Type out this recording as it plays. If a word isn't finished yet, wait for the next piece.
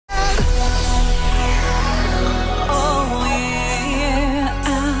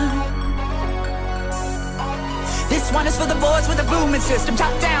floors with a booming system.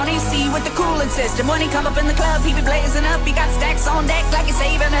 Top down AC with the cooling system. When he come up in the club, he be blazing up. He got stacks on deck like he's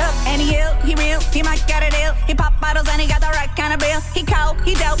saving up. And he ill, he real, he might got a deal. He pop bottles and he got the right kind of bill. He cold,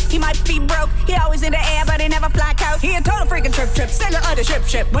 he dope, he might be broke. He always in the air, but he never fly coach. He a total freaking trip, still a other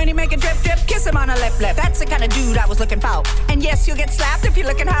ship. When he make a drip, kiss him on the lip. That's the kind of dude I was looking for. And yes, you'll get slapped if you're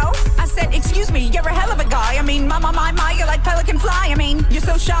looking hoe. I said, excuse me, you're a hell of a guy. I mean, my, you're like Pelican Fly. I mean, you're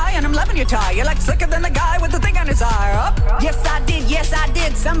so shy and I'm loving your tie. You're like slicker than the guy with the thing on his eye. Yes, I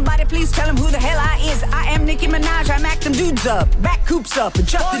did. Somebody please tell him who the hell I is. I am Nicki Minaj, I mac them dudes up. Back coops up and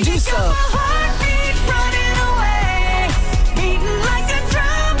chuck the juice up. My heartbeat running away, beating like a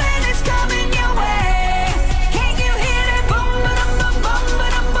drum and it's coming your way. Can't you hear that boom, ba-dum, bum, bum,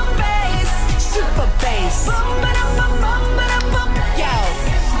 ba-dum, bum, bass? Super bass. Boom, ba-dum, bum, bum, ba-dum, bum.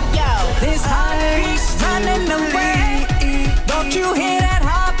 Yo, this heartbeat's running away. Don't you hear that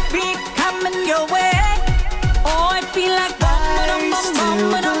heartbeat coming your way? Oh, it feel like bum, ba-dum, bum, bum,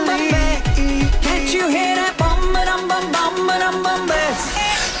 ba-dum, bum, bass. Can't you hear that bum, ba-dum, bum, bum, ba-dum, bum, bass?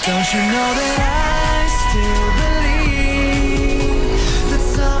 Don't you know that I still believe?